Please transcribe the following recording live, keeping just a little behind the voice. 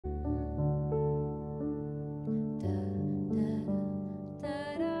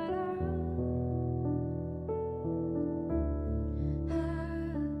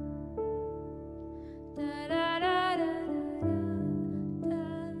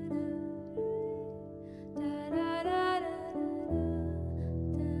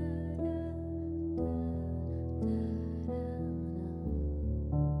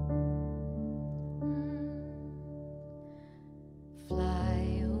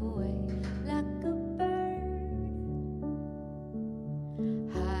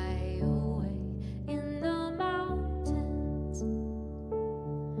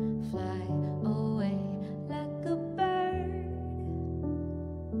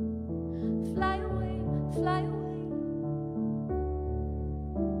fly away.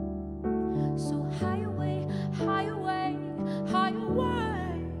 So high away, high away, high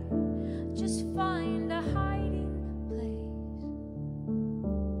away. Just find a hiding place.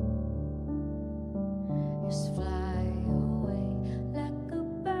 Just fly away like a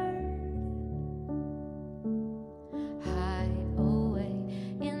bird. Hide away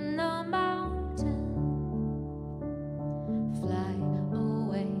in the mountain. Fly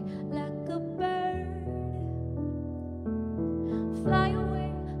away like a bird. Fly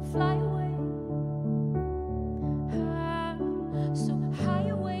away, fly away. So high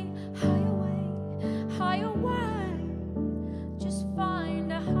away, high away, high away. Just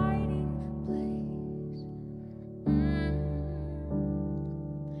find a hiding place.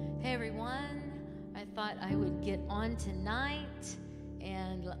 Hey everyone, I thought I would get on tonight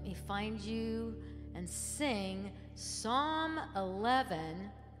and let me find you and sing Psalm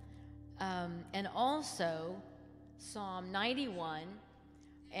 11 and also Psalm 91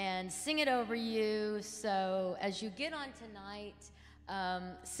 and sing it over you. So as you get on tonight,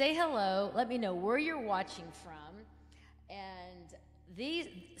 say hello. Let me know where you're watching from. And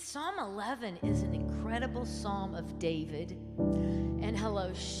Psalm 11 is an incredible Psalm of David. And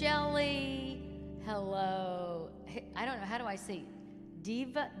hello, Shelley. Hello. I don't know. How do I say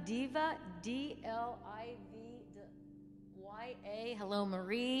Diva, D-L-I-V-Y-A. Hello,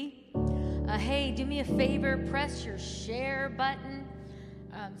 Marie. Hey, do me a favor. Press your share button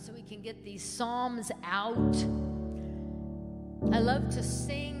so we can get these Psalms out. I love to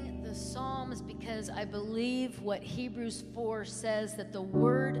sing the Psalms because I believe what Hebrews 4 says, that the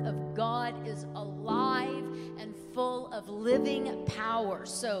Word of God is alive and full of living power.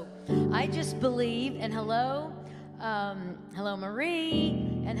 So I just believe, and hello, hello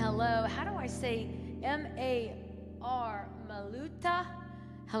Marie, and hello, how do I say M-A-R, Maluta?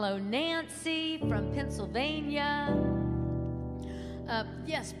 Hello Nancy from Pennsylvania.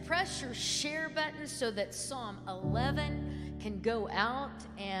 Yes, press your share button so that Psalm 11 can go out.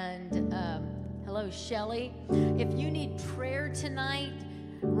 And hello, Shelley. If you need prayer tonight,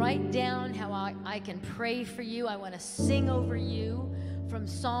 write down how I can pray for you. I want to sing over you from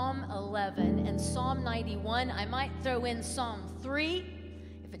Psalm 11 and Psalm 91. I might throw in Psalm 3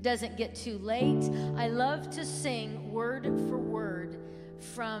 if it doesn't get too late. I love to sing word for word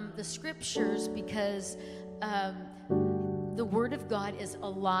from the scriptures because the Word of God is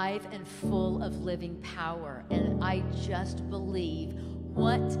alive and full of living power. And I just believe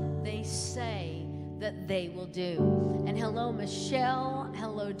what they say that they will do. And hello, Michelle.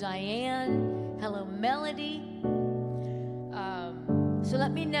 Hello, Diane. Hello, Melody. So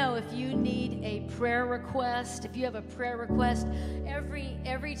let me know if you need a prayer request. If you have a prayer request,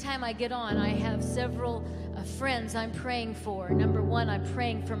 every time I get on, I have several friends I'm praying for. Number one, I'm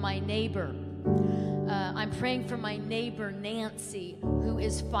praying for my neighbor. I'm praying for my neighbor, Nancy, who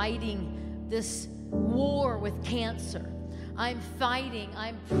is fighting this war with cancer. I'm praying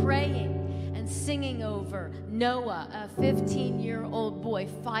and singing over Noah, a 15-year-old boy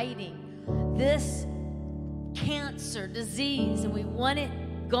fighting this cancer disease, and we want it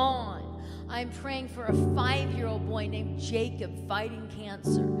gone. I'm praying for a 5-year-old boy named Jacob fighting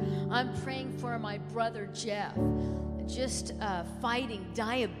cancer. I'm praying for my brother Jeff, just fighting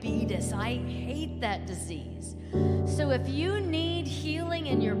diabetes. I hate that disease. So if you need healing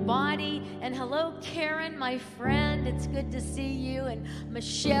in your body, and hello, Karen, my friend, it's good to see you, and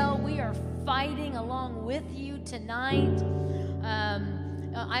Michelle, we are fighting along with you tonight.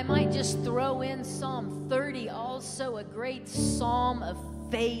 I might just throw in Psalm 30, also a great psalm of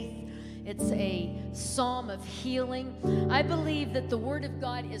faith. It's a psalm of healing. I believe that the Word of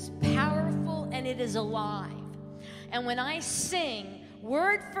God is powerful and it is alive. And when I sing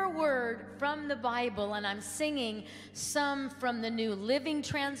word for word from the Bible, and I'm singing some from the New Living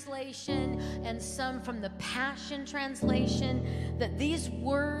Translation and some from the Passion Translation, that these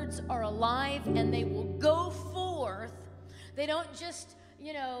words are alive and they will go forth. They don't just,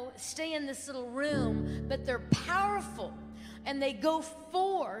 stay in this little room, but they're powerful. And they go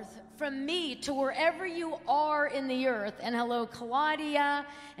forth from me to wherever you are in the earth. And hello, Claudia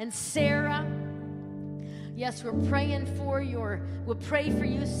and Sarah. Yes, we'll pray for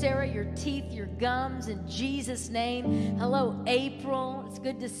you, Sarah, your teeth, your gums, in Jesus' name. Hello, April. It's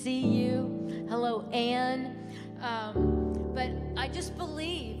good to see you. Hello, Anne. But I just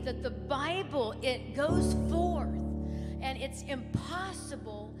believe that the Bible, it goes forth, and it's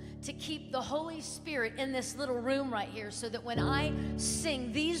impossible to keep the Holy Spirit in this little room right here, so that when I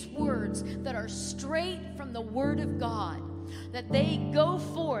sing these words that are straight from the Word of God, that they go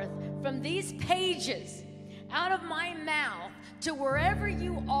forth from these pages out of my mouth to wherever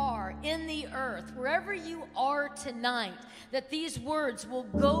you are in the earth, wherever you are tonight, that these words will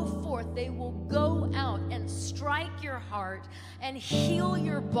go forth. They will go out and strike your heart and heal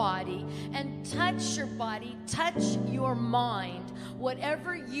your body and touch your body, touch your mind.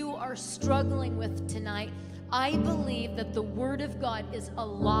 Whatever you are struggling with tonight, I believe that the Word of God is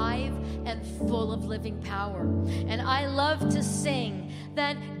alive and full of living power. And I love to sing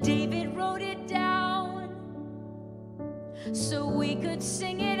that David wrote it down so we could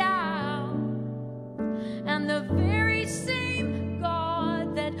sing it out. And the very same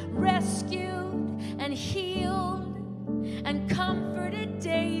God that rescued and healed and comforted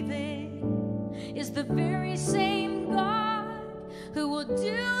David is the very same God who will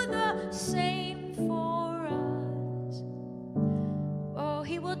do the same for us. Oh,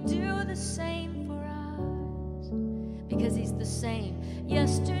 He will do the same for us, because He's the same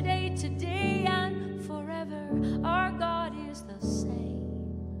yesterday, today, and forever. Our God is the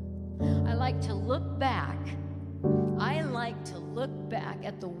same. I like to look back. I like to look back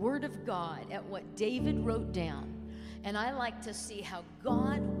at the Word of God, at what David wrote down. And I like to see how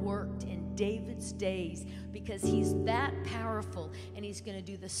God worked in David's days, because He's that powerful, and He's going to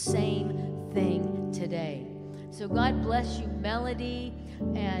do the same thing today. So God bless you, Melody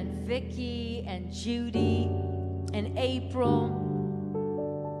and Vicky and Judy and April.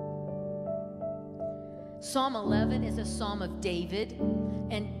 Psalm 11 is a psalm of David,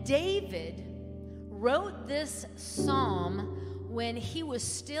 and David wrote this psalm when he was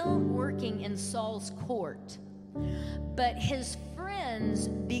still working in Saul's court. But his friends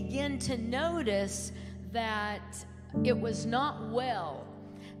began to notice that it was not well,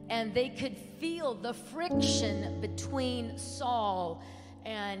 and they could feel the friction between Saul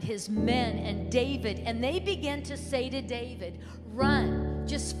and his men and David, and they began to say to David, run,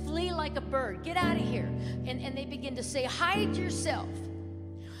 just flee like a bird, get out of here. And they begin to say, hide yourself.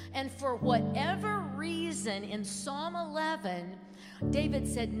 And for whatever reason, in Psalm 11, David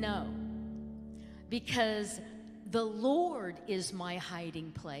said no, because the Lord is my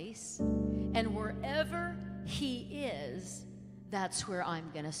hiding place, and wherever He is, that's where I'm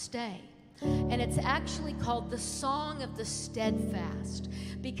going to stay. And it's actually called the Song of the Steadfast,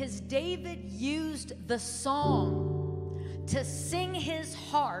 because David used the song to sing his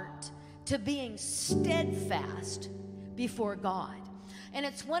heart to being steadfast before God. And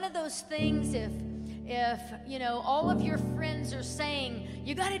it's one of those things, if you know, all of your friends are saying,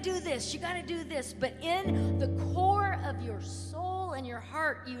 you got to do this, you got to do this, but in the core of your soul and your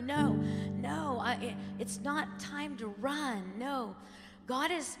heart, you know, no, it's not time to run. No,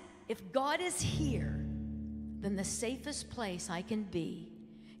 if God is here, then the safest place I can be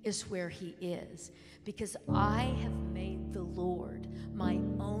is where He is, because I have made the Lord my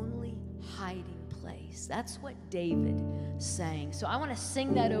only hiding place. That's what David sang. So I want to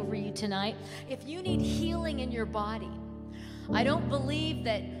sing that over you tonight. If you need healing in your body, I don't believe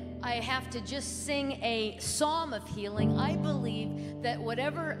that I have to just sing a psalm of healing. I believe that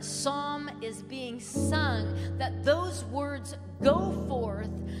whatever psalm is being sung, that those words go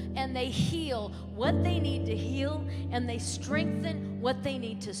forth and they heal what they need to heal, and they strengthen what they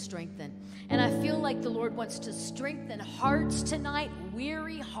need to strengthen. And I feel like the Lord wants to strengthen hearts tonight,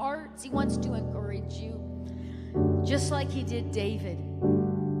 weary hearts. He wants to encourage you, just like He did David.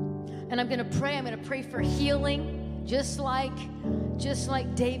 And I'm going to pray for healing. Just like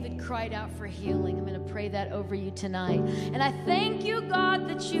David cried out for healing. I'm going to pray that over you tonight. And I thank you, God,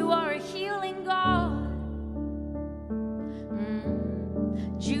 that you are a healing God.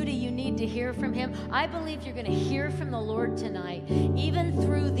 Judy, you need to hear from Him. I believe you're going to hear from the Lord tonight, even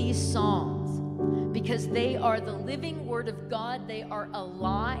through these songs, because they are the living Word of God. They are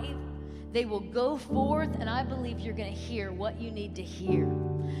alive. They will go forth, and I believe you're going to hear what you need to hear.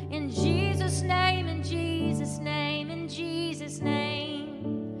 In Jesus' name, in Jesus' name, in Jesus'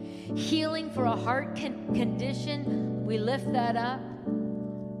 name. Healing for a heart condition, we lift that up.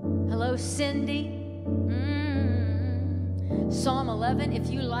 Hello, Cindy. Psalm 11, if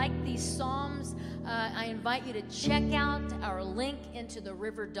you like these psalms, I invite you to check out our link into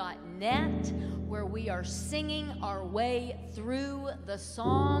theriver.net, where we are singing our way through the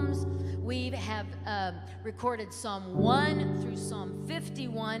Psalms. We have recorded Psalm 1 through Psalm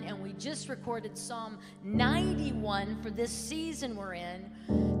 51, and we just recorded Psalm 91 for this season we're in.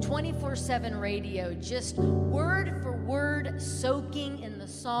 24/7 radio, just word for word soaking in the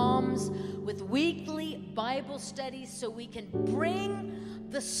Psalms, with weekly Bible studies, so we can bring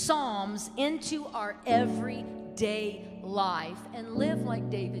the Psalms into our everyday life and live like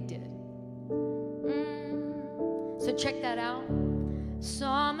David did. So check that out.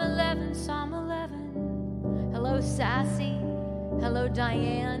 Psalm 11, Psalm 11. Hello, Sassy. Hello,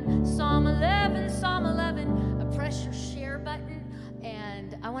 Diane. Psalm 11, Psalm 11. Press your share button,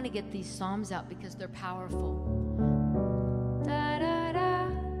 and I want to get these Psalms out because they're powerful. Da, da, da.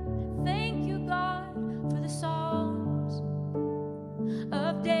 Thank you, God, for the Psalms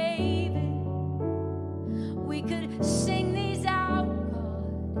of David. We could sing these out,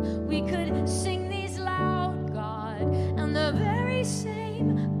 God. We could sing these loud, God. And the very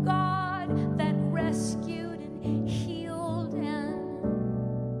same God that rescued and healed and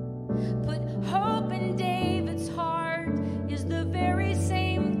put hope in David's heart is the very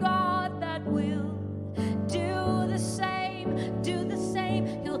same God that will do the same, do the same.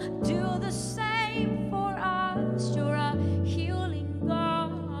 He'll do the same for us. You're a healing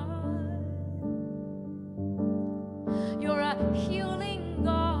God. You're a healing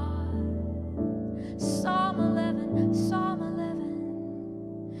God. Psalm 11, Psalm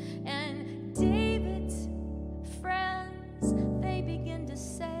 11. And David's friends, they begin to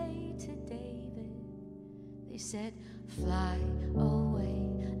say to David, they said, fly away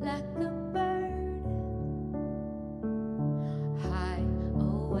like a bird, high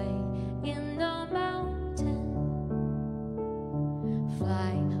away in the mountain,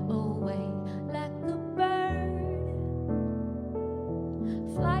 fly away like a bird,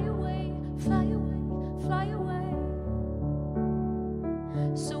 fly away, fly away, fly away.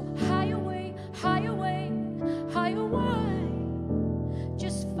 So high away, high away, high away.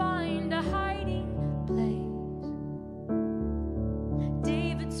 Just find a hiding place.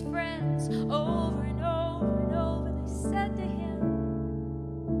 David's friends, over and over and over, they said to him,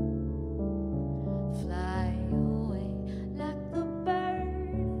 fly away like a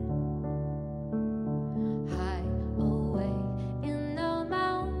bird, high away in the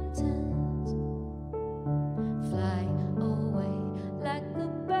mountains, fly away like a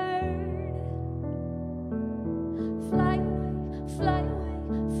bird, fly away, fly away,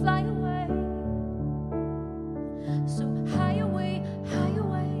 fly away. So high away, high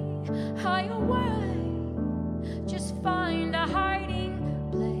away, high away. Just find a hiding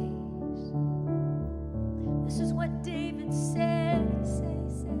place. This is what David said.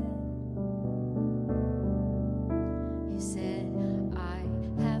 He said, I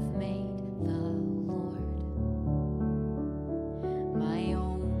have made the Lord my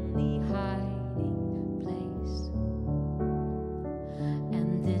only hiding place,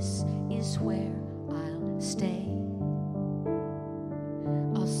 and this is where I'll stay.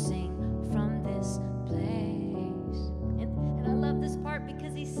 I'll sing from this place. And I love this part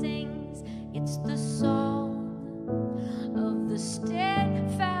because he sings, it's the song of the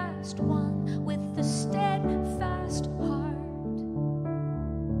steadfast one with the steadfast heart.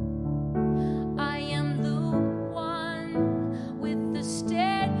 I am the one with the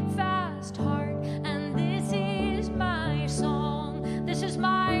steadfast heart, and this is my song. This is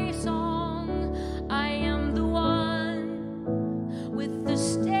my song. I am the one with the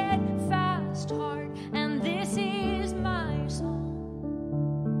steadfast heart, and this is my song.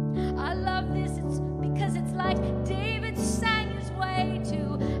 I love this. It's because it's like David sang his way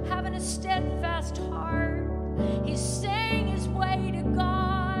to having a steadfast heart. He sang his way to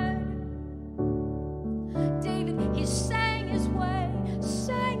God. David, he sang his way,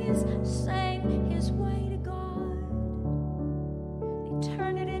 sang his way to God. He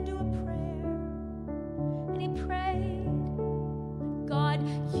turned it into a prayer, and he prayed, God,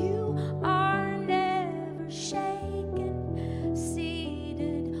 you are never shaken,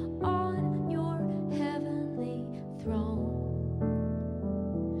 seated on your heavenly throne,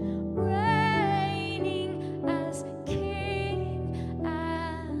 reigning as King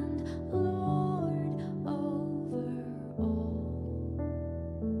and Lord over all.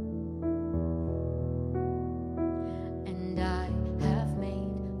 And I have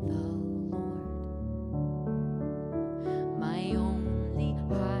made the Lord my only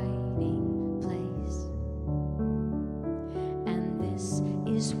hiding place, and this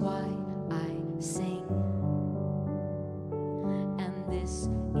is why I sing, and this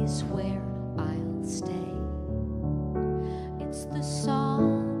is where I'll stay. It's the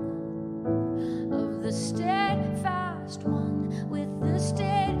song of the steadfast one with the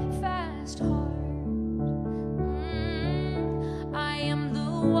steadfast heart. I am the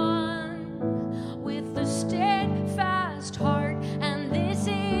one with the steadfast heart, and this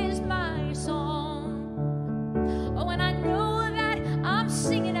is my song. Oh, and I know that I'm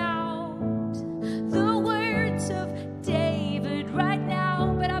singing out the words of David right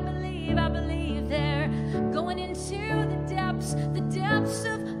now, but I believe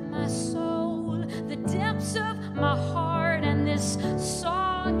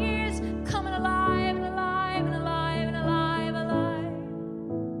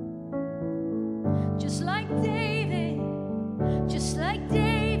Just like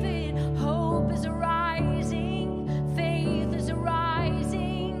David, hope is arising, faith is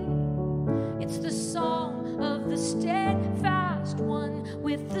arising. It's the song of the steadfast one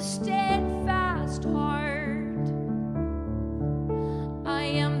with the steadfast heart. I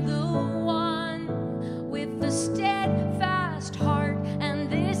am the one with the steadfast heart, and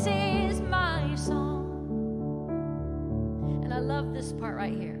this is my song. And I love this part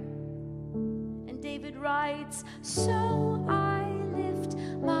right here. David writes, so I lift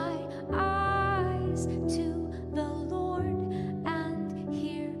my eyes to the Lord, and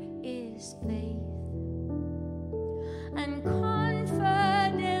here is faith and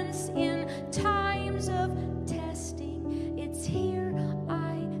confidence in times of testing. It's here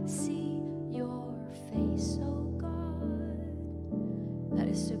I see your face, oh God. That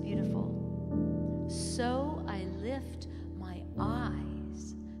is so beautiful. So I lift my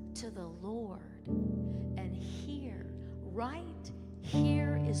eyes to the Lord, and here, right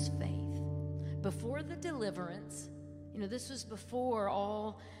here is faith. Before the deliverance, this was before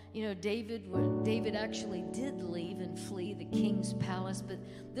all, David actually did leave and flee the king's palace, but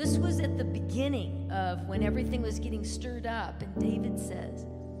this was at the beginning of when everything was getting stirred up, and David says,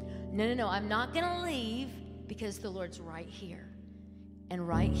 no, I'm not going to leave because the Lord's right here. And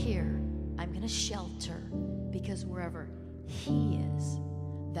right here, I'm going to shelter because wherever He is,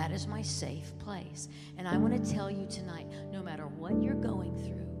 that is my safe place. And I want to tell you tonight, no matter what you're going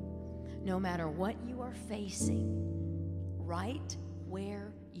through, no matter what you are facing, right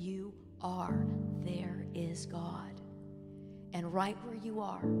where you are, there is God. And right where you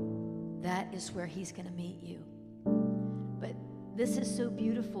are, that is where He's going to meet you. But this is so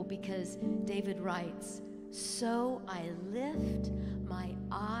beautiful because David writes, so I lift my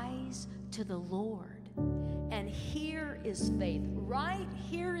eyes to the Lord. And here is faith. Right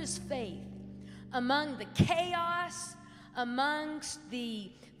here is faith. Among the chaos, amongst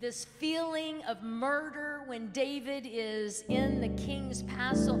this feeling of murder when David is in the king's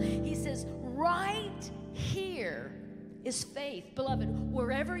castle, he says, right here is faith. Beloved,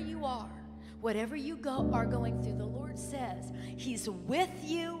 wherever you are, whatever you are going through, the Lord says He's with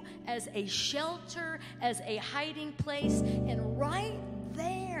you as a shelter, as a hiding place, and right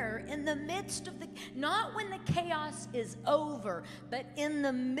there in the midst of not when the chaos is over, but in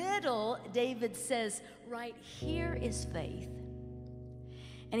the middle, David says, right here is faith.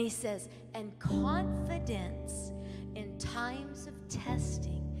 And he says, and confidence in times of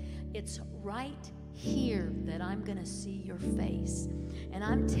testing, it's right here that I'm going to see your face. And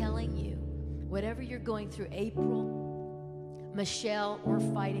I'm telling you, whatever you're going through, April, Michelle, we're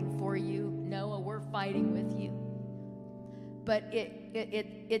fighting for you. Noah, we're fighting with you. But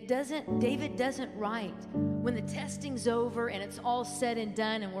David doesn't write when the testing's over and it's all said and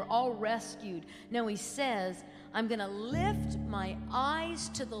done and we're all rescued. No, he says, I'm going to lift my eyes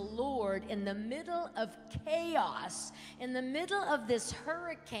to the Lord in the middle of chaos, in the middle of this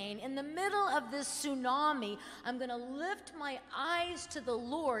hurricane, in the middle of this tsunami. I'm going to lift my eyes to the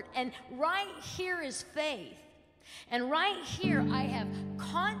Lord, and right here is faith. And right here, I have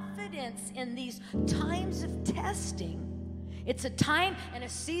confidence in these times of testing. It's a time and a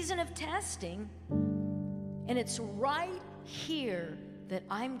season of testing, and it's right here that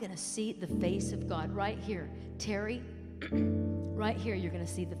I'm going to see the face of God. Right here. Terry, right here you're going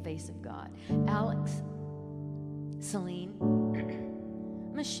to see the face of God. Alex, Celine,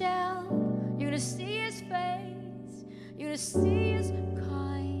 Michelle, you're going to see His face. You're going to see His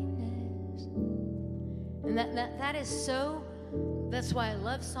kindness. And that is so, that's why I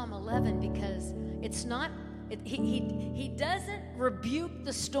love Psalm 11, because it's not, he doesn't rebuke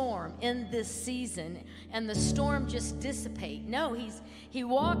the storm in this season and the storm just dissipate. No, he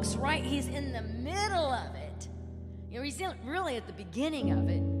walks right, he's in the middle of it. He's really at the beginning of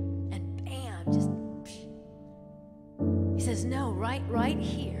it, and bam, just, he says, no, right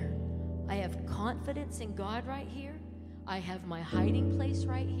here. I have confidence in God right here. I have my hiding place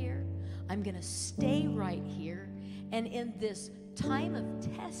right here. I'm going to stay right here. And in this time of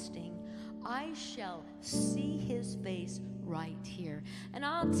testing, I shall see His face right here. And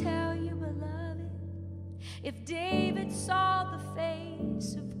I'll tell you, beloved, if David saw the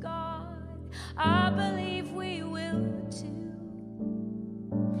face of God, I believe we will too.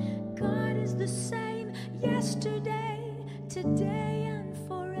 God is the same yesterday, today, and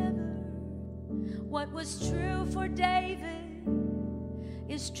forever. What was true for David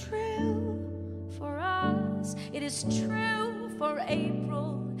is true for us. It is true for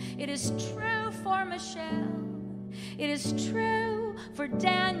April. It is true for Michelle. It is true for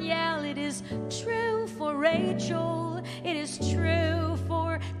Danielle. It is true for Rachel. It is true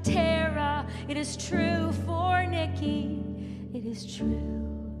for Tara. It is true for Nikki. It is true.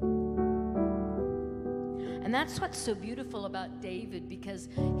 And that's what's so beautiful about David, because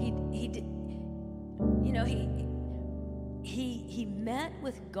he met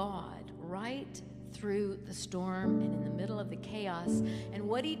with God right through the storm and in the middle of the chaos. And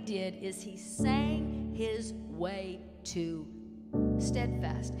what he did is he sang his way to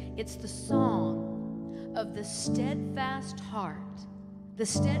steadfast. It's the song of the steadfast heart, the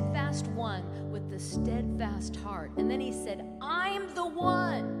steadfast one with the steadfast heart. And then he said, I'm the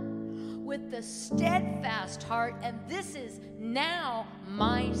one with the steadfast heart, and this is now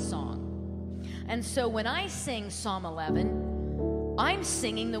my song. And so when I sing Psalm 11, I'm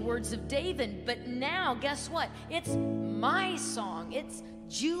singing the words of David, but now guess what? It's my song. It's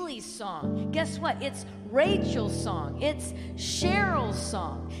Julie's song. Guess what? It's Rachel's song. It's Cheryl's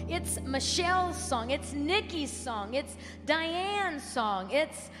song. It's Michelle's song. It's Nikki's song. It's Diane's song.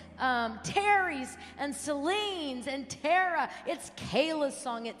 It's Terry's and Celine's and Tara. It's Kayla's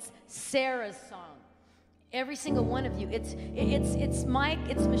song. It's Sarah's song. Every single one of you. It's Mike.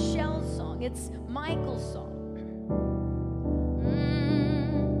 It's Michelle's song. It's Michael's song.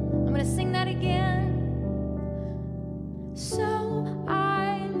 I'm going to sing that again. So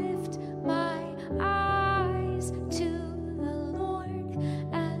I lift my eyes to the Lord,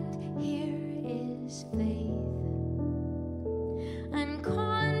 and here is faith and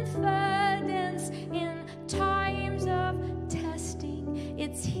confidence in times of testing.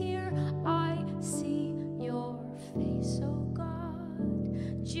 It's here I see your face, oh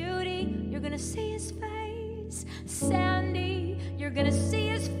God. Judy, you're going to see his face. Sandy, you're going to see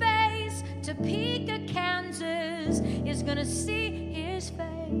his face. Topeka, Kansas is going to see his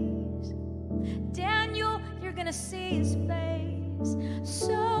face. Daniel, you're going to see his face.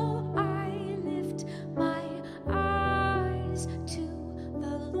 So I lift my eyes to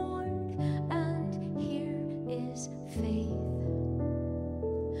the Lord, and here is faith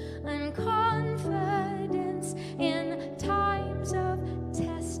and confidence in times of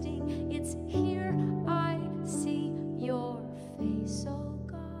testing. It's here I see your face, oh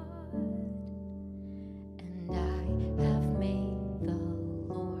God. And I have made the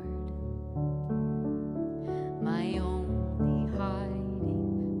Lord my only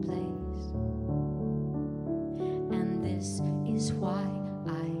hiding place, and this is why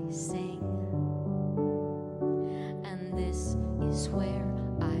I sing, and this is where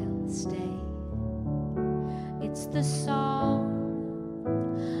I'll stay. It's the song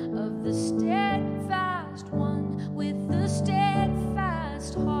of the steadfast one with the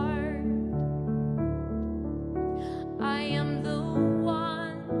steadfast heart. I am the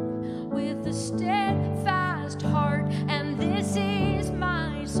one with the steadfast heart, and this is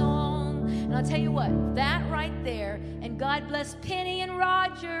my song. And I'll tell you what, that right there, and God bless Penny and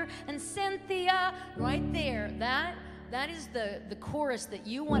Roger and Cynthia, right there, that is the chorus that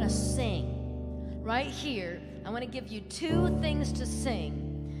you want to sing. Right here, I want to give you two things to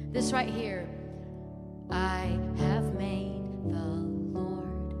sing. This right here, I have made the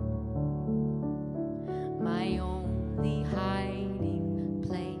Lord my only hiding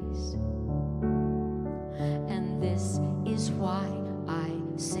place, and this is why I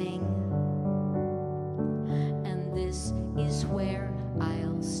sing, and this is where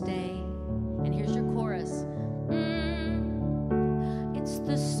I'll stay. And here's your chorus. It's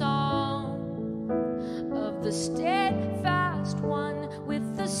the song of the steadfast one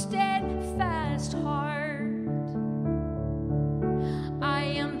with the steadfast heart. I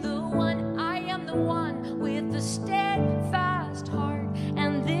am the one with the steadfast heart,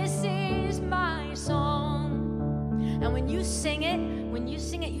 and this is my song. And when you sing it,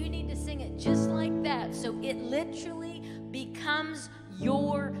 you need to sing it just like that, so it literally becomes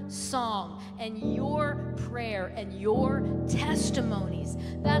your song and your prayer and your testimonies.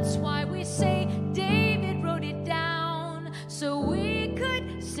 That's why we say David wrote it down so we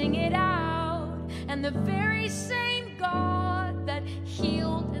could sing it out. And the very same God that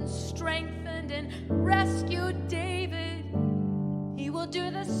healed and strengthened and rescued David, he will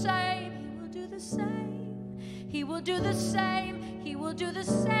do the same. He will do the same. He will do the same. He will do the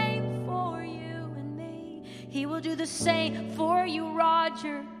same for you and me. He will do the same for you,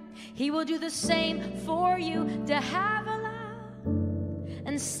 Roger. He will do the same for you, Dehavilah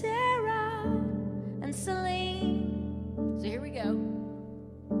and Sarah and Celine. So here we go.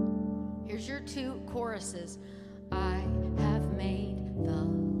 Here's your two choruses. I have made the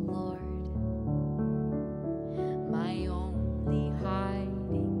Lord my only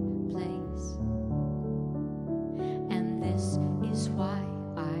hiding place, and this is why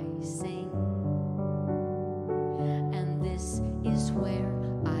I sing, and this is where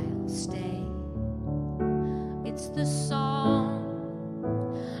I'll stay. It's the song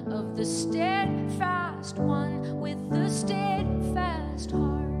of the steadfast one with the steadfast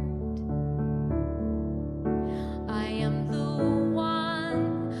heart. I am the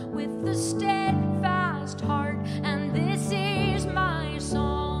one with the steadfast heart, and this is my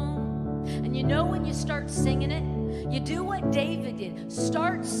song. And you know, when you start singing it, you do what David did.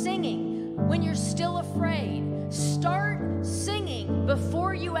 Start singing when you're still afraid. Start singing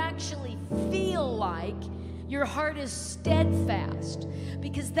before you actually feel like your heart is steadfast,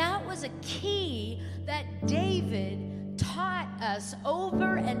 because that was a key that David taught us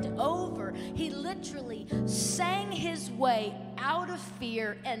over and over. He literally sang his way out of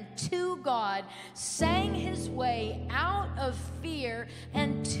fear and to God, sang his way out of fear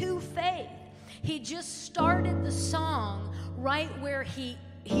and to faith. He just started the song right where he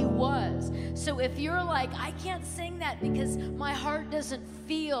was. So if you're like, I can't sing that because my heart doesn't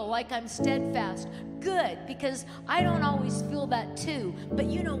feel like I'm steadfast, good, because I don't always feel that too. But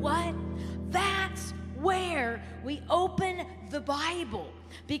you know what? That's where we open the Bible,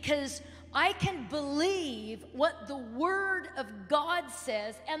 because I can believe what the Word of God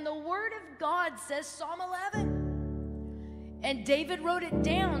says, and the Word of God says Psalm 11. And David wrote it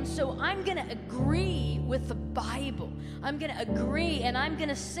down, so I'm going to agree with the Bible. I'm going to agree, and I'm going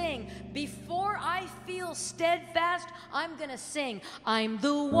to sing. Before I feel steadfast, I'm going to sing, I'm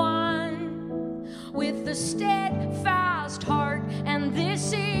the one with the steadfast heart, and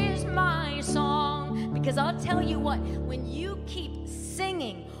this is my song. Because I'll tell you what, when you keep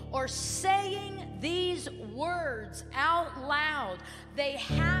singing or saying these words out loud, they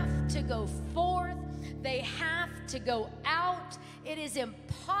have to go forth. They have to go out. It is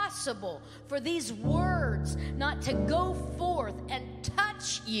impossible for these words not to go forth and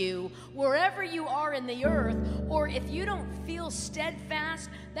touch you wherever you are in the earth. Or if you don't feel steadfast,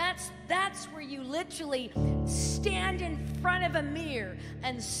 that's where you literally stand in front of a mirror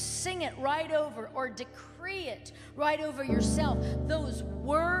and sing it right over, or decree it right over yourself. Those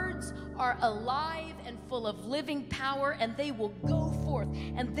words are alive and full of living power, and they will go forth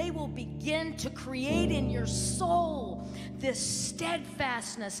and they will begin to create in your soul this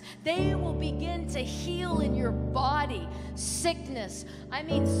steadfastness. They will begin to heal in your body sickness. I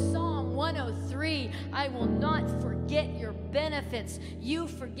mean, Psalm 103, I will not forget your benefits. You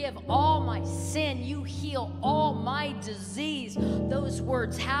forgive all my sin. You heal all my disease. Those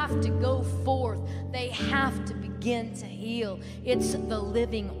words have to go forth. They have to begin to heal. It's the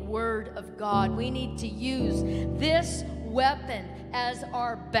living Word of God. We need to use this weapon as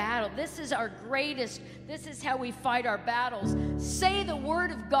our battle. This is our greatest. This is how we fight our battles. Say the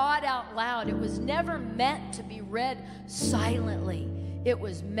Word of God out loud. It was never meant to be read silently. It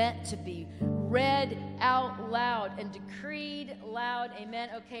was meant to be read out loud and decreed loud. Amen.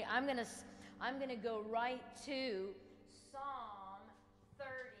 Okay, I'm gonna go right to Psalm 30,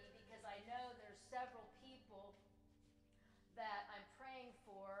 because I know there's several people that I'm praying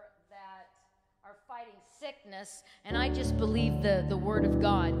for that are fighting sickness, and I just believe the Word of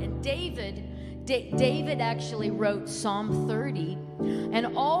God. And David actually wrote Psalm 30,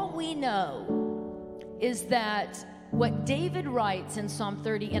 and all we know is that what David writes in Psalm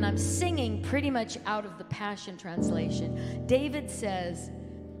 30, and I'm singing pretty much out of the Passion Translation. David says,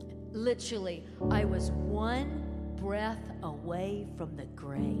 literally, I was one breath away from the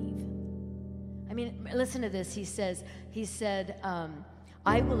grave. I mean, listen to this. He said,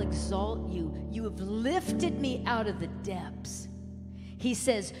 I will exalt you. You have lifted me out of the depths. He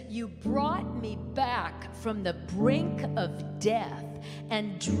says, you brought me back from the brink of death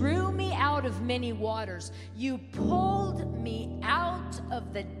and drew me out of many waters. You pulled me out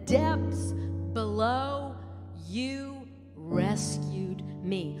of the depths below. You rescued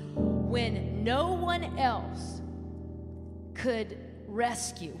me. When no one else could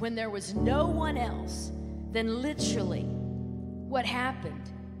rescue, when there was no one else, then literally what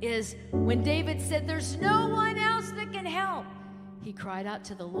happened is when David said, there's no one else that can help, he cried out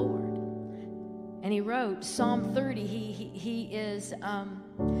to the Lord. And he wrote Psalm 30. He is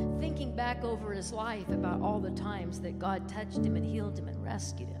thinking back over his life about all the times that God touched him and healed him and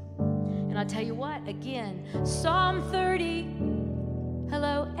rescued him. And I'll tell you what, again, Psalm 30.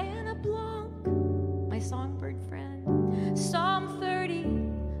 Hello, Anna Blanc, my songbird friend. Psalm 30,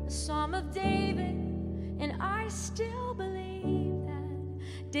 a psalm of David. And I still believe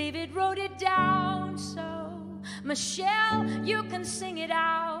that David wrote it down. So, Michelle, you can sing it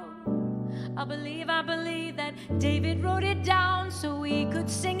out. I believe that David wrote it down so we could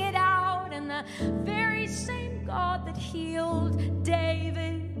sing it out. And the very same God that healed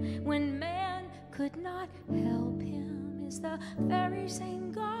David when man could not help him is the very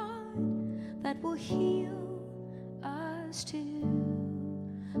same God that will heal verse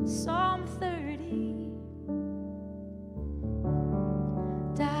 2, Psalm 30.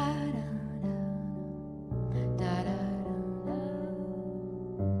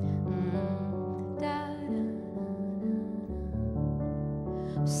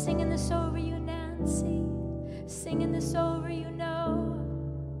 Singing this over you, Nancy. Singing this over you, Noah.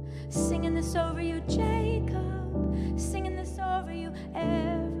 Singing this over you, Jacob. Singing this over you,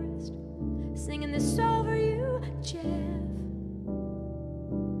 Everest. Singing this over you, Jeff.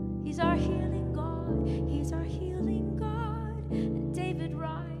 He's our healing God. He's our healing God. And David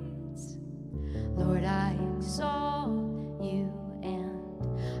writes, Lord, I exalt you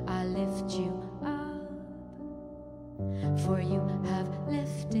and I lift you up, for you have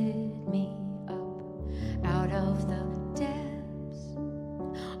lifted me up out of the depths.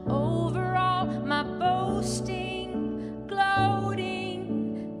 Over all my boasting,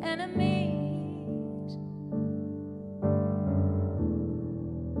 gloating enemies,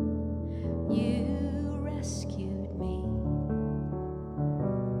 you rescued me.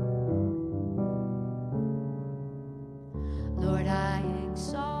 Lord, I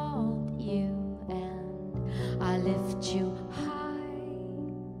exalt you and I lift you high.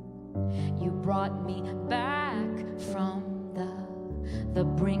 You brought me back from the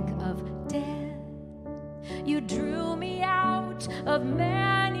brink of death. You drew me out of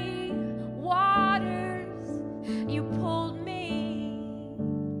many waters. You pulled me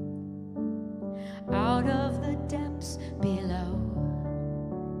out of the depths below.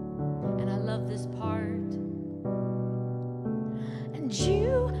 And I love this part. And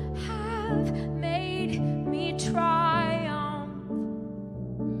you have made me triumph.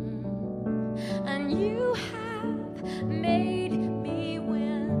 And you have made me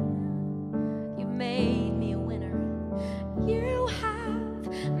win. You made me a winner. You have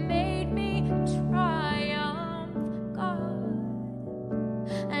made me triumph, God.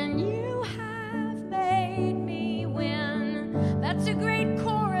 And you have made me win. That's a great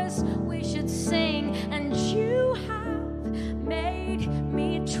chorus we should sing. And you have made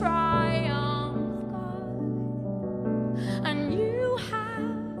me triumph, God. And you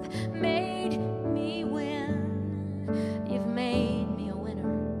have made me win. You've made me a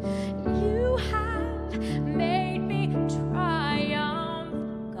winner. You have made me triumph,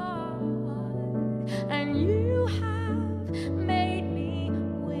 God. And you have made me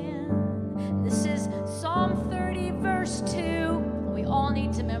win. This is Psalm 30, verse 2. We all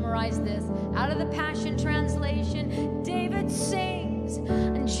need to memorize this. Out of the Passion Translation, David sings,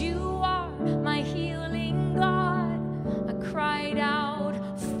 and you are my healing God. I cried out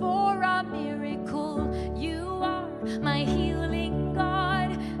for a miracle. You are my healing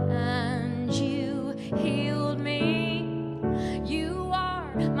God, and you healed me. You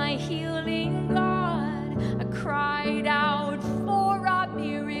are my healing God. I cried out for a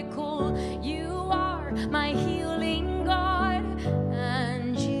miracle. You are my healing God,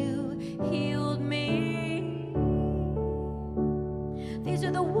 and you healed me. These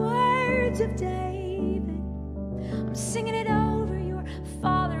are the words of David. I'm singing it over your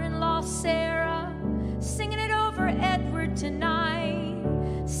father-in-law, Sarah. Singing it over Edward tonight.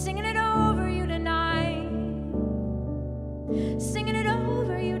 Singing it over you tonight. Singing it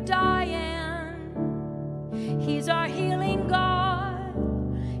over you, Diane. He's our healing God.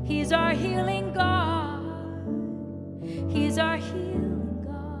 He's our healing God. He's our healing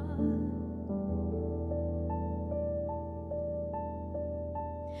God.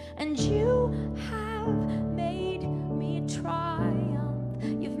 And you have made me triumph.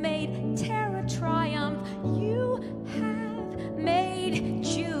 You've made Tara triumph. You have made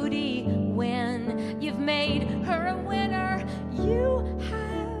Judy win. You've made her a winner. You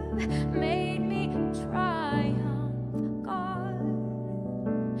have made me triumph, God.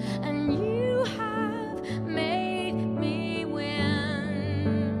 And you have made me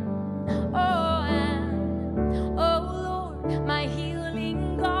win. Oh, and oh Lord, my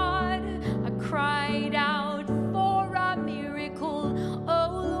healing God, I cried out for a miracle.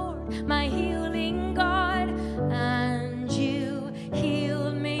 Oh Lord, my healing God, and you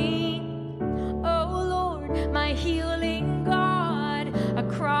healed me. Oh Lord, my healing God, I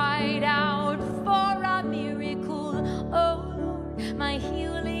cried out for a miracle. Oh Lord, my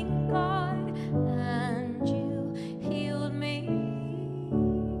healing God, and you healed me.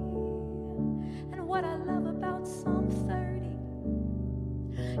 And what I love about Psalm 30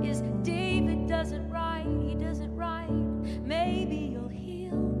 is David doesn't write, he doesn't write, maybe you'll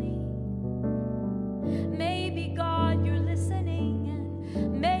heal me. Maybe, God, you're listening,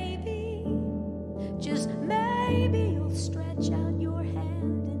 and maybe, just maybe you'll stretch out your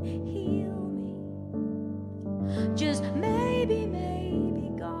hand and heal me. Just maybe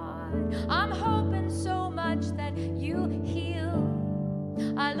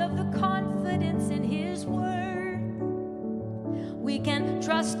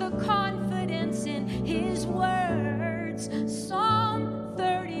the confidence in his words. Psalm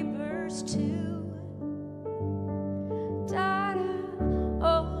 30 verse 2.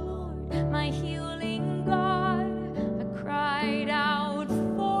 Oh Lord, my healing God, I cried out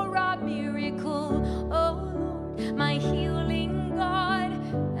for a miracle. Oh Lord, my healing God,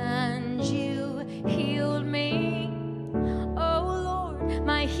 and you healed me. Oh Lord,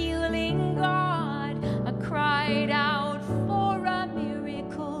 my healing God, I cried out for a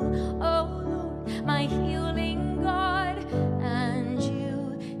miracle. Oh Lord, my healing God, and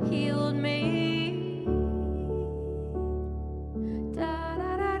you healed me. Da,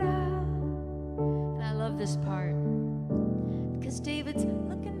 da, da, da. And I love this part because David's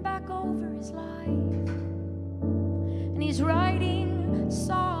looking back over his life and he's writing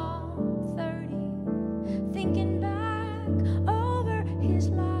Psalm 30, thinking back over his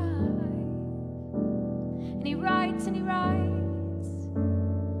life. And he writes and he writes,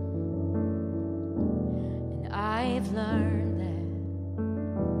 and I've learned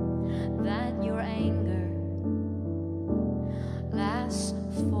that your anger lasts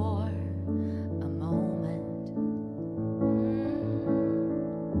for a moment.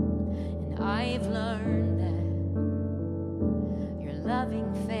 And I've learned that your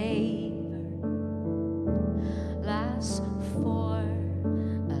loving favor lasts for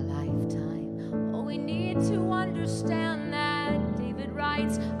a lifetime. Oh, we need to understand that. David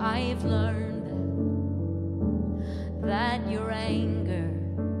writes, I've learned that your anger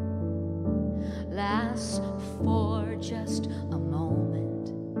lasts for just a moment.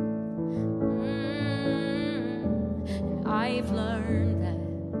 And I've learned that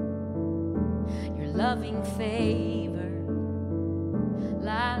your loving favor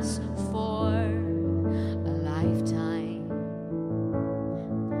lasts for a lifetime.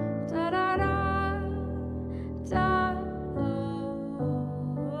 Da da da da.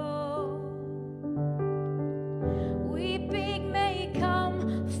 Weeping may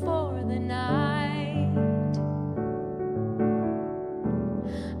come for the night,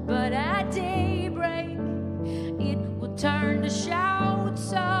 but at daybreak it will turn to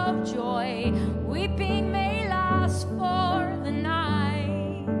shouts of joy. Weeping may last for the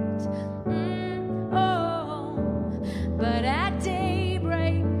night, but at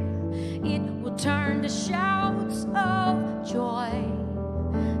daybreak it will turn to shouts of joy,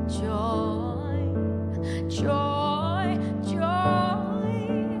 joy, joy, joy.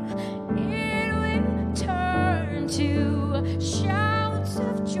 It will turn to shouts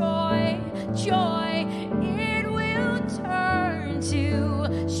of joy, joy. It will turn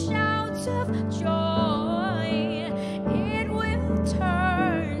to shouts of joy. It will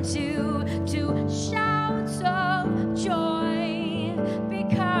turn to shouts of joy,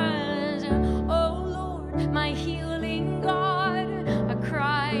 because, oh Lord, my healing God, I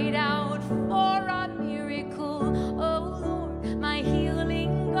cried out for a miracle. Oh Lord, my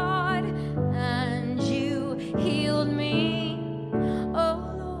healing God, and you healed me. Oh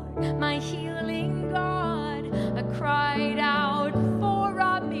Lord, my healing God, I cried out for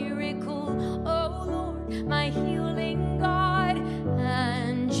a miracle. Oh Lord, my healing God,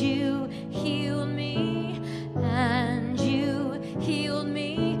 and you healed me, and you healed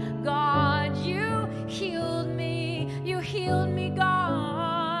me. God, you healed me, God.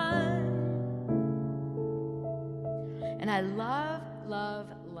 And I love, love,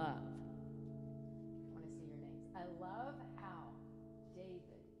 love. I want to see your names. I love how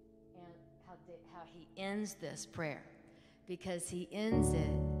David and how he ends this prayer, because he ends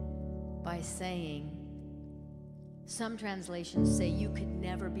it by saying, some translations say you could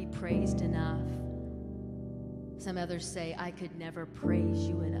never be praised enough. Some others say I could never praise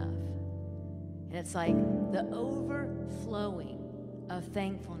you enough. And it's like the overflowing of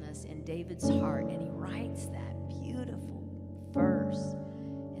thankfulness in David's heart. And he writes that beautiful verse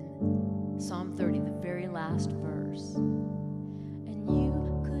in Psalm 30, the very last verse. And you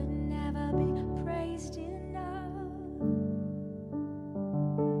could never be praised enough.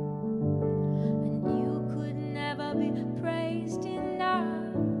 And you could never be praised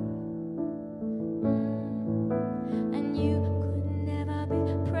enough. And you could never be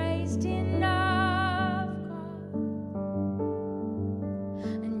praised enough, God.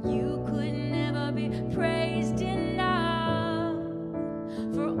 And you could never be praised enough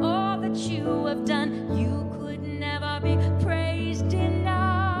for all that you have done. You could never be praised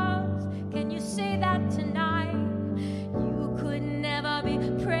enough. Can you say that tonight?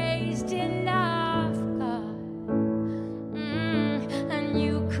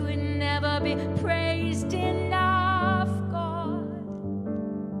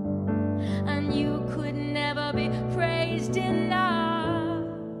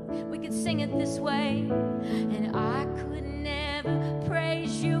 could sing it this way. And I could never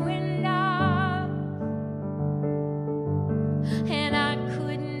praise you enough. And I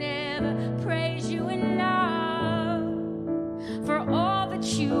could never praise you enough for all that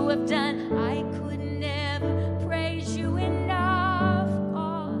you have done. I could never praise you enough,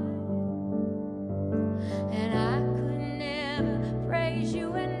 God. And I could never praise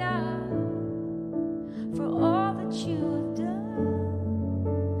you enough for all that you have done.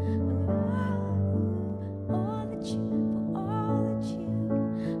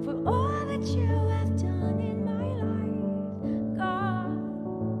 For all that you have done in my life, God.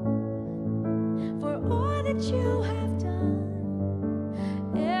 For all that you have done,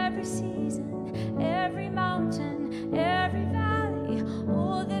 every season, every mountain, every valley,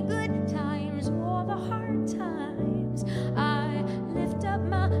 all the good times, all the hard times, I lift up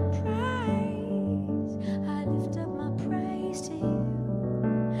my praise. I lift up my praise to you.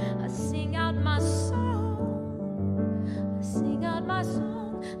 I sing out my song. I sing out my song.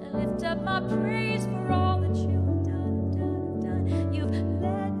 I lift up my praise for all that you have done. You've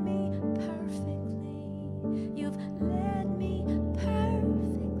led me perfectly. You've led me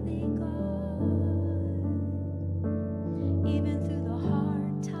perfectly, God. Even through the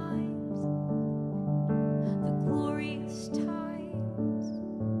hard times, the glorious times,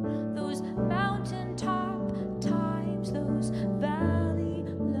 those mountaintop times, those valley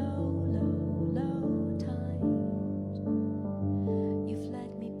low, low, low times, you've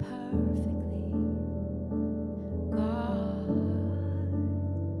led me perfectly, God.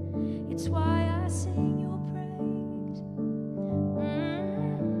 It's why I sing your praise.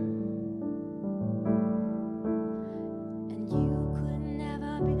 And you could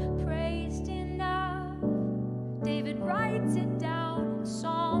never be praised enough. David writes it down in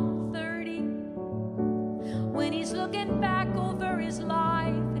Psalm 30 when he's looking back over his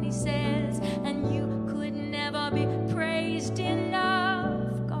life, and he says, and you could never be praised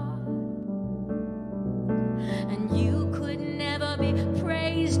enough, God. And you could never be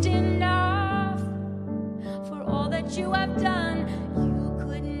praised enough for all that you have done. You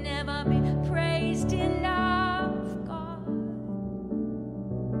could never be praised enough, God.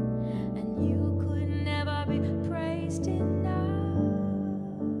 And you could never be praised enough.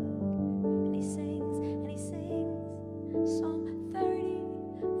 And he sings Psalm 30,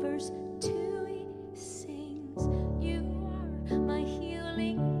 verse 2. He sings, you are my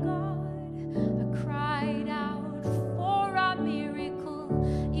healing God. I cried out for a miracle.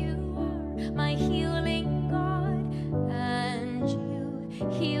 You are my healing God, and you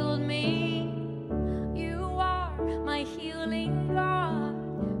healed me. You are my healing God.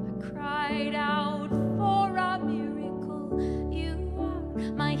 I cried out for a miracle. You are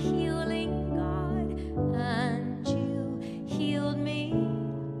my healing God, and you healed me.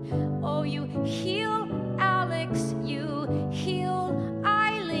 Oh, you heal Alex, you heal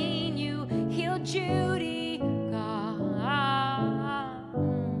Eileen, you heal Judy, God.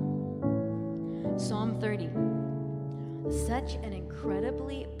 Psalm 30. Such an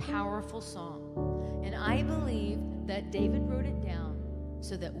incredibly powerful song. And I believe that David wrote it down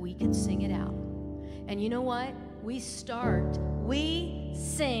so that we could sing it out. And you know what? We sing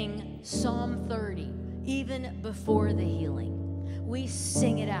Psalm 30 even before the healing. We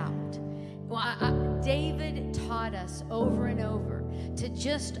sing it out. Well, David taught us over and over to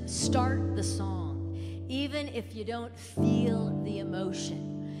just start the song, even if you don't feel the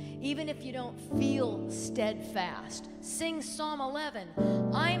emotion, even if you don't feel steadfast. Sing Psalm 11.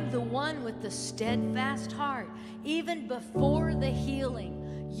 I'm the one with the steadfast heart, even before the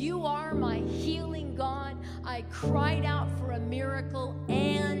healing. You are my healing God. I cried out for a miracle,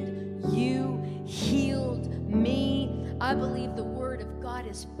 and you healed me. I believe the Word of God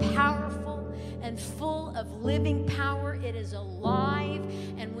is powerful and full of living power. It is alive,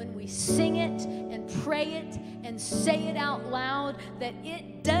 and when we sing it and pray it and say it out loud, that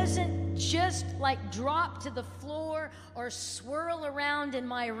it doesn't just like drop to the floor or swirl around in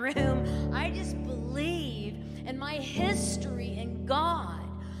my room. I just believe, and my history in God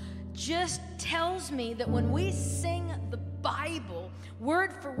just tells me that when we sing the Bible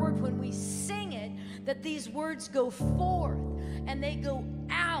word for word, when we sing it, that these words go forth and they go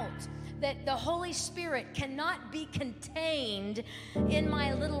out, that the Holy Spirit cannot be contained in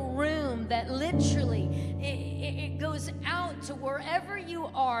my little room, that literally it goes out to wherever you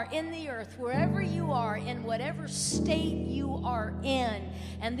are in the earth, wherever you are, in whatever state you are in.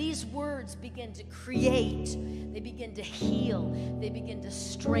 And these words begin to create, they begin to heal, they begin to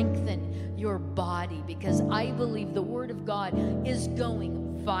strengthen your body, because I believe the Word of God is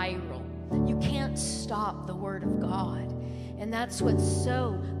going viral. You can't stop the Word of God. And that's what's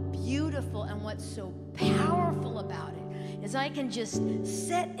so beautiful beautiful and what's so powerful about it is I can just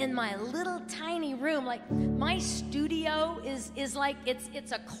sit in my little tiny room. Like, my studio is like,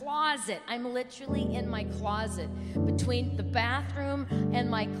 it's a closet. I'm literally in my closet, between the bathroom and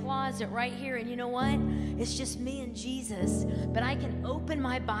my closet right here. And you know what? It's just me and Jesus. But I can open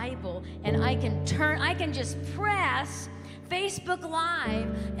my Bible and I can just press Facebook Live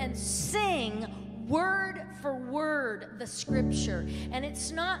and sing word for word the scripture. And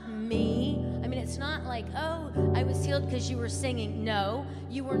it's not me. I mean, it's not like, oh, I was healed because you were singing. No,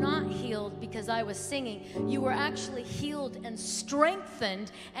 you were not healed because I was singing. You were actually healed and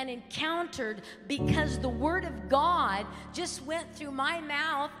strengthened and encountered because the word of God just went through my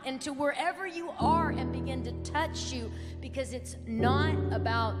mouth and to wherever you are and began to touch you, because it's not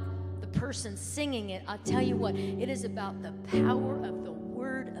about the person singing it. I'll tell you what, it is about the power of the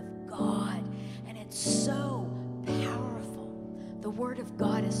word of God. It's so powerful. The word of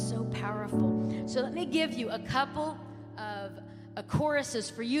God is so powerful. So let me give you a couple of choruses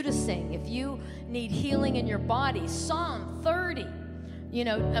for you to sing if you need healing in your body. Psalm 30. You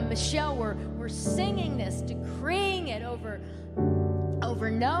know, Michelle, we're singing this, decreeing it over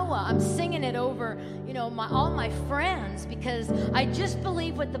Noah. I'm singing it over, you know, all my friends, because I just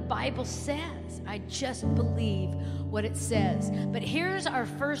believe what the Bible says. I just believe what it says. But here's our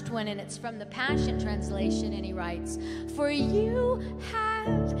first one, and it's from the Passion Translation, and he writes, "For you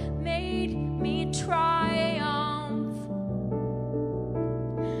have made me triumph.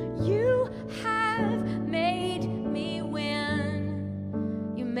 You have made me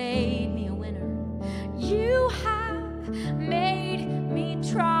win. You made me a winner. You have made me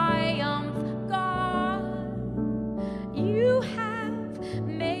triumph, God. You have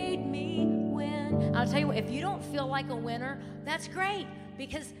made me win." I'll tell you what, if you don't feel like a winner, that's great,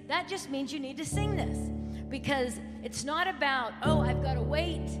 because that just means you need to sing this. Because it's not about, oh, I've got to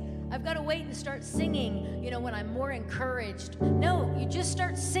wait and start singing, you know, when I'm more encouraged. No, you just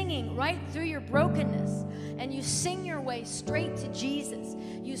start singing right through your brokenness, and you sing your way straight to Jesus.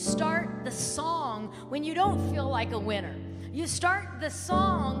 You start the song when you don't feel like a winner. You start the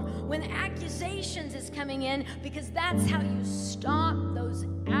song when accusations is coming in, because that's how you stop those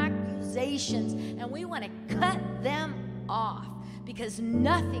accusations. And we want to cut them off, because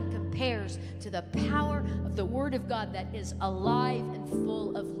nothing compares to the power of the Word of God that is alive and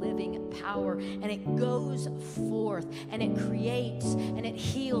full of living power. And it goes forth, and it creates, and it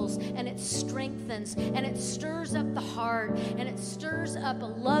heals, and it strengthens, and it stirs up the heart, and it stirs up a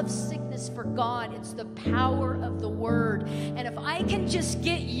love sickness for God. It's the power of the Word. And if I can just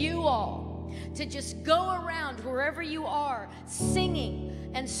get you all to just go around wherever you are singing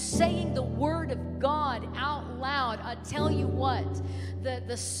and saying the word of God out loud, I tell you what,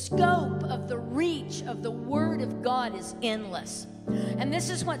 the scope of the reach of the word of God is endless. And this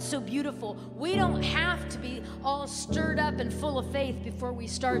is what's so beautiful. We don't have to be all stirred up and full of faith before we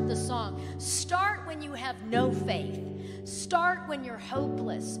start the song. Start when you have no faith. Start when you're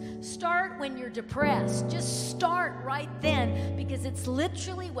hopeless. Start when you're depressed. Just start right then, because it's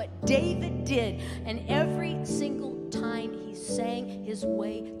literally what David did. And every single time he sang his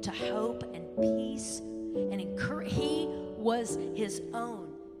way to hope and peace and encourage, he was his own.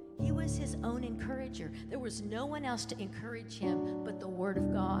 He was his own encourager. There was no one else to encourage him but the Word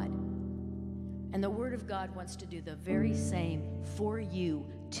of God. And the Word of God wants to do the very same for you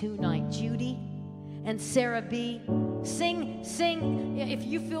tonight. Judy and Sarah B, sing. If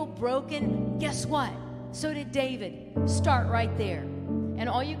you feel broken, guess what? So did David. Start right there. And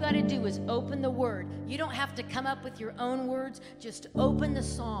all you got to do is open the Word. You don't have to come up with your own words. Just open the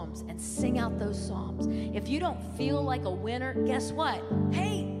Psalms and sing out those Psalms. If you don't feel like a winner, guess what?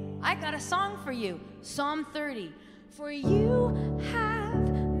 Hey, I got a song for you. Psalm 30. For you have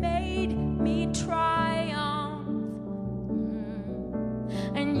made me triumph,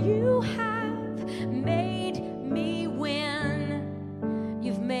 and you have made me win.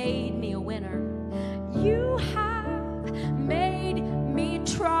 You've made me a winner. You have made me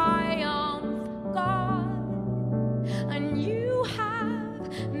triumph, God, and you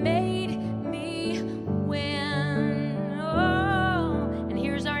have made me win. Oh, and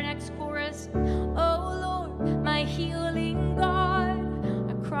here's our next chorus. Oh Lord, my healing God,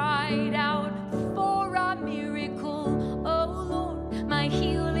 I cried out for a miracle. Oh Lord, my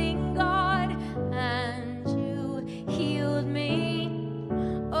healing God, and you healed me.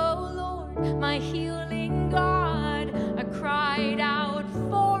 Oh Lord, my healing God, I cried out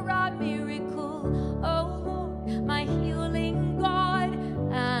for a miracle. Oh Lord, my healing God,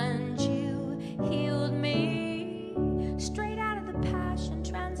 and you healed me. Straight out of the Passion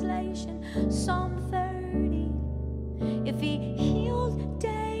Translation, Psalm 30. If he healed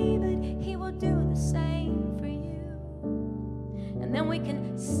David, we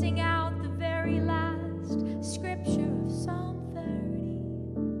can sing out the very last scripture of Psalm 30.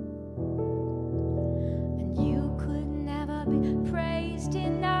 And you could never be praised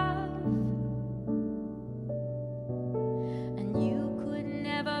enough. And you could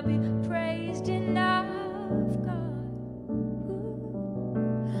never be praised enough, God.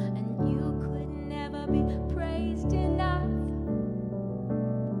 And you could never be praised enough.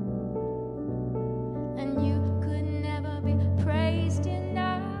 And you could never be praised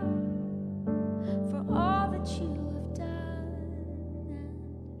enough for all that you have done.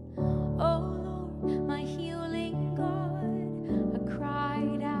 Oh Lord, my healing God, I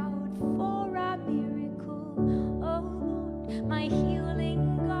cried out for a miracle. Oh Lord, my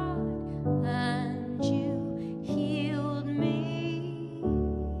healing God, and you healed me.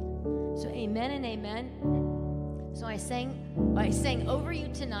 So amen and amen. So I sang over you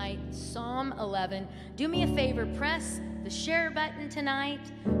tonight, Psalm 11. Do me a favor, press the share button tonight.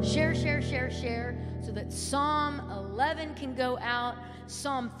 Share, so that Psalm 11 can go out.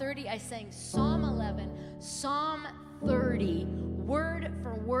 Psalm 30, I sang Psalm 11, Psalm 30, word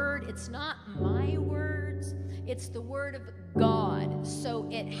for word. It's not my words, it's the word of God. So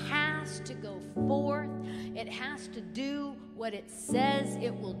it has to go forth. It has to do what it says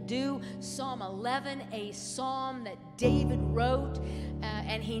it will do. Psalm 11, a psalm that David wrote,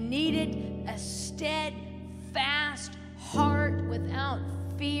 and he needed a steadfast heart without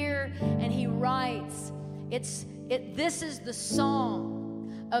fear. And he writes, this is the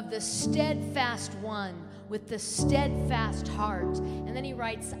song of the steadfast one with the steadfast heart. And then he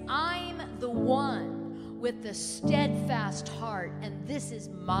writes, I'm the one with the steadfast heart, and this is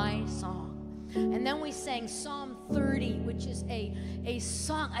my song. And then we sang Psalm 30, which is a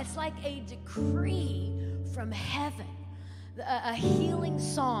song. It's like a decree from heaven, a healing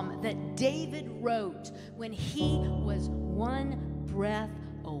psalm that David wrote when he was one breath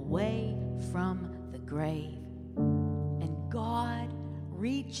away from the grave. And God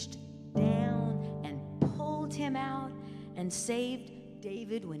reached down and pulled him out and saved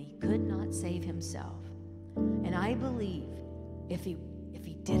David when he could not save himself. And I believe if he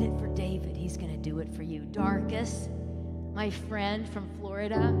did it for David, he's going to do it for you. Darkus, my friend from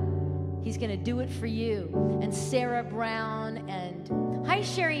Florida, he's going to do it for you. And Sarah Brown, and hi,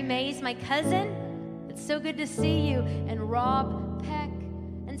 Sherry Mays, my cousin. It's so good to see you. And Rob Peck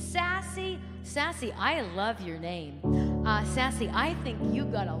and Sassy. Sassy, I love your name. Sassy, I think you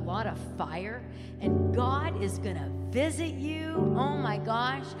got a lot of fire, and God is going to visit you. Oh my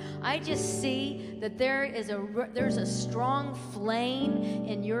gosh. I just see that there's a strong flame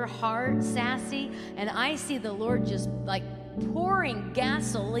in your heart, Sassy, and I see the Lord just like pouring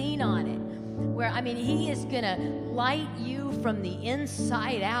gasoline on it. He is going to light you from the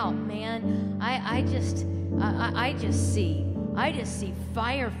inside out, man. I just see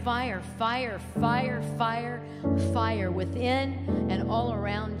fire within and all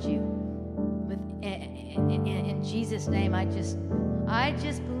around you. In Jesus' name, I just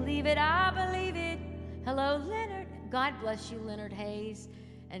believe it. I believe it. Hello, Leonard. God bless you, Leonard Hayes,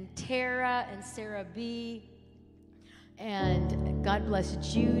 and Tara and Sarah B. And God bless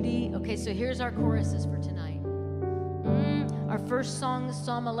Judy. Okay, so here's our choruses for tonight. Our first song is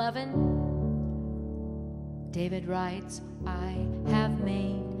Psalm 11. David writes, I have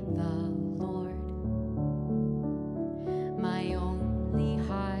made the Lord my only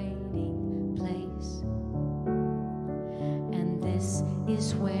hiding place, and this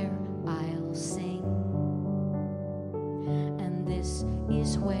is where I'll sing, and this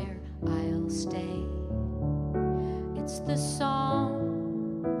is where I'll stay. It's the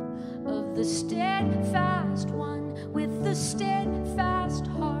song of the steadfast one with the steadfast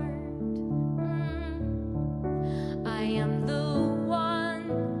heart. I am the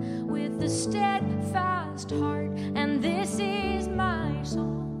one with the steadfast heart, and this is my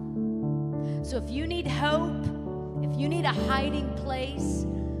song. So if you need hope, if you need a hiding place,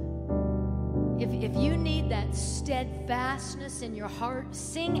 if you need that steadfastness in your heart,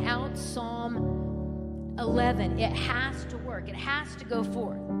 sing out Psalm 11. It has to work. It has to go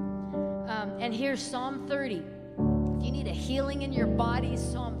forth. And here's Psalm 30. If you need a healing in your body,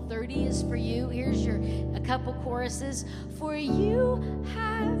 Psalm 30 is for you. Here's a couple choruses. For you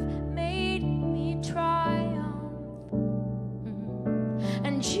have made me triumph,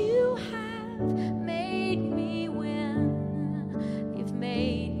 and you have made me win. You've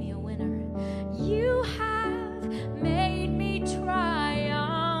made me a winner. You have made me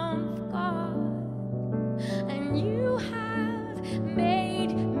triumph, God, and you have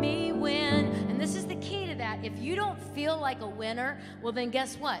made me win. And this is the key to that. If you don't feel like a winner, well then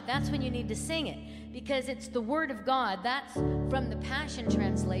guess what? That's when you need to sing it. because it's the Word of God. That's from the Passion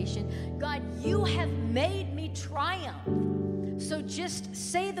Translation. God, you have made me triumph. So just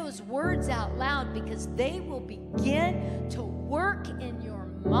say those words out loud, because they will begin to work in your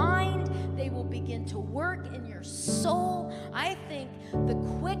mind. They will begin to work in your soul. I think the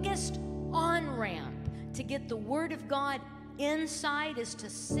quickest on-ramp to get the Word of God inside is to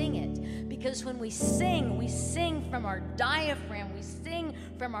sing it, because when we sing from our diaphragm, we sing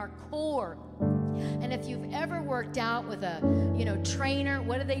from our core. And if you've ever worked out with a trainer,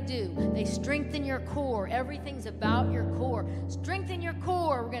 what do? They strengthen your core. Everything's about your core. Strengthen your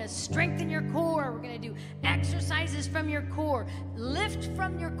core. We're going to strengthen your core. We're going to do exercises from your core. Lift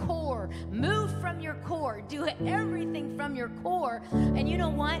from your core. Move from your core. Do everything from your core. And you know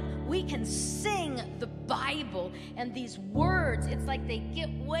what? We can sing the Bible, and these words, it's like they get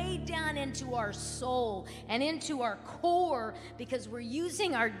way down into our soul and into our core, because we're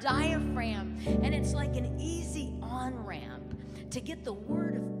using our diaphragm, and it's like an easy on-ramp to get the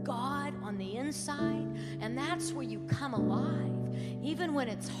Word of God on the inside. And that's where you come alive, even when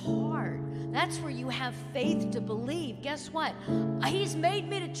it's hard. That's where you have faith to believe. Guess what? He's made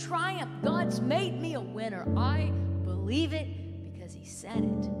me to triumph. God's made me a winner. I believe it because He said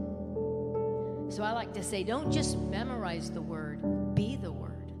it. So I like to say, don't just memorize the Word, be the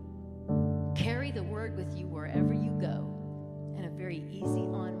Word. Carry the Word with you wherever you go, and a very easy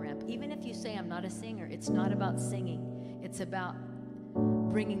on-ramp. Even if you say, I'm not a singer, it's not about singing. It's about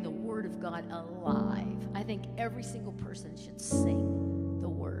bringing the Word of God alive. I think every single person should sing the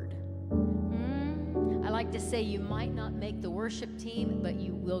Word. I like to say, you might not make the worship team, but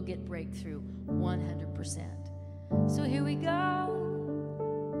you will get breakthrough 100%. So here we go.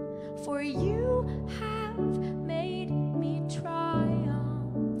 For you have made me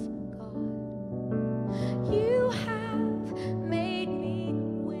triumph, God. You have made me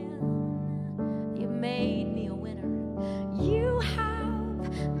win. You made me a winner. You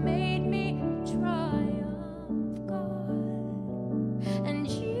have made me triumph, God. And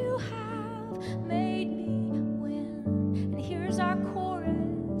you have made me win. And here's our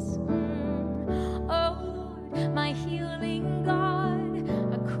chorus. Oh Lord, my healing God,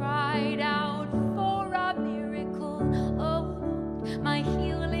 cried out for a miracle. Oh Lord, my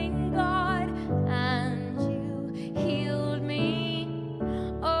healing God, and you healed me.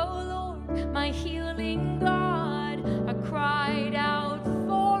 Oh Lord, my healing God, I cried out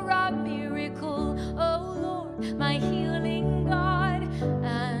for a miracle. Oh Lord, my healing God,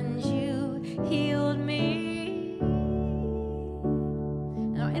 and you healed me.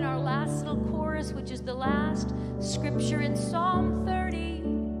 Now in our last little chorus, which is the last scripture in Psalm 30,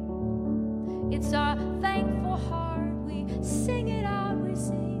 it's our thankful heart. We sing it out, we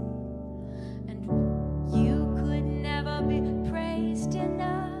sing. And you could never be praised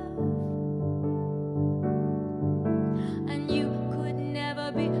enough. And you could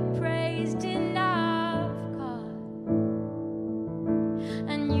never be praised enough, God.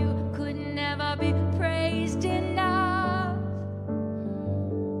 And you could never be praised enough.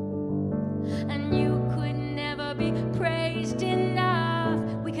 And you could never be praised enough.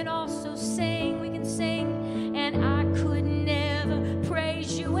 We can also sing, and I could never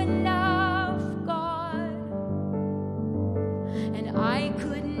praise you enough, God. And I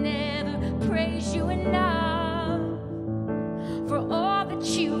could never praise you enough for all that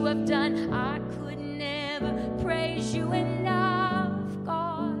you have done. I could never praise you enough,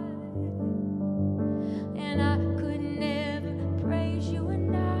 God. And I could never praise you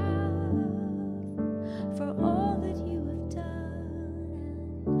enough for all that you have done.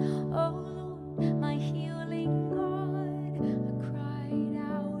 Oh Lord, my healing God, I cried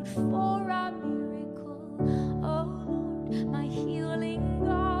out for a miracle. Oh Lord, my healing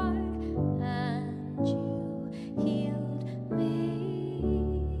God, and you healed me.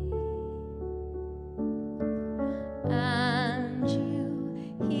 And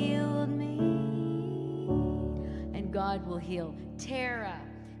you healed me. And God will heal Tara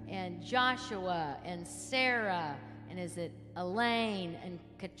and Joshua and Sarah, and is it Elaine and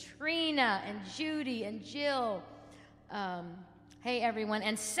Katrina and Judy and Jill. Hey everyone,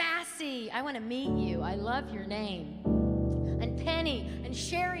 and Sassy, I want to meet you. I love your name. And Penny and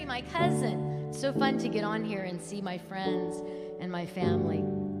Sherry, my cousin. It's so fun to get on here and see my friends and my family.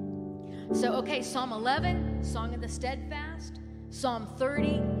 So, okay, Psalm 11, Song of the Steadfast. Psalm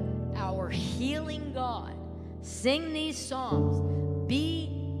 30, our healing God. Sing these psalms. Be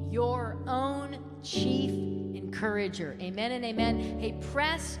your own chief encourager. Amen and amen. Hey,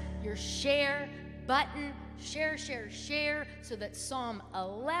 press your share button. Share, so that Psalm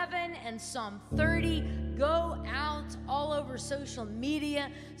 11 and Psalm 30 go out all over social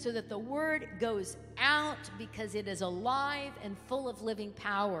media so that the word goes out, because it is alive and full of living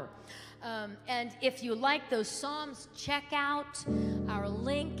power. And if you like those Psalms, check out our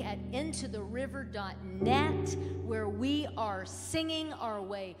link at intotheriver.net, where we are singing our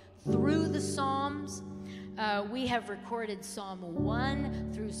way through the Psalms. We have recorded Psalm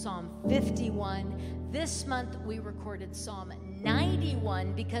 1 through Psalm 51. This month we recorded Psalm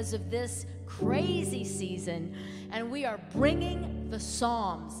 91 because of this crazy season, and we are bringing the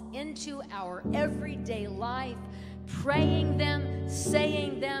Psalms into our everyday life, praying them,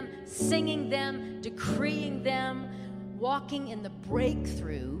 saying them, singing them, decreeing them, walking in the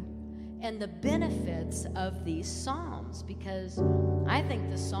breakthrough and the benefits of these Psalms, because I think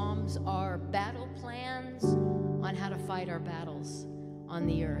the Psalms are battle plans on how to fight our battles on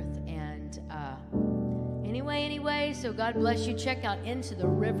the earth. And anyway, so God bless you. Check out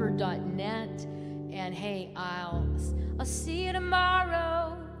intotheriver.net, and hey, I'll see you tomorrow.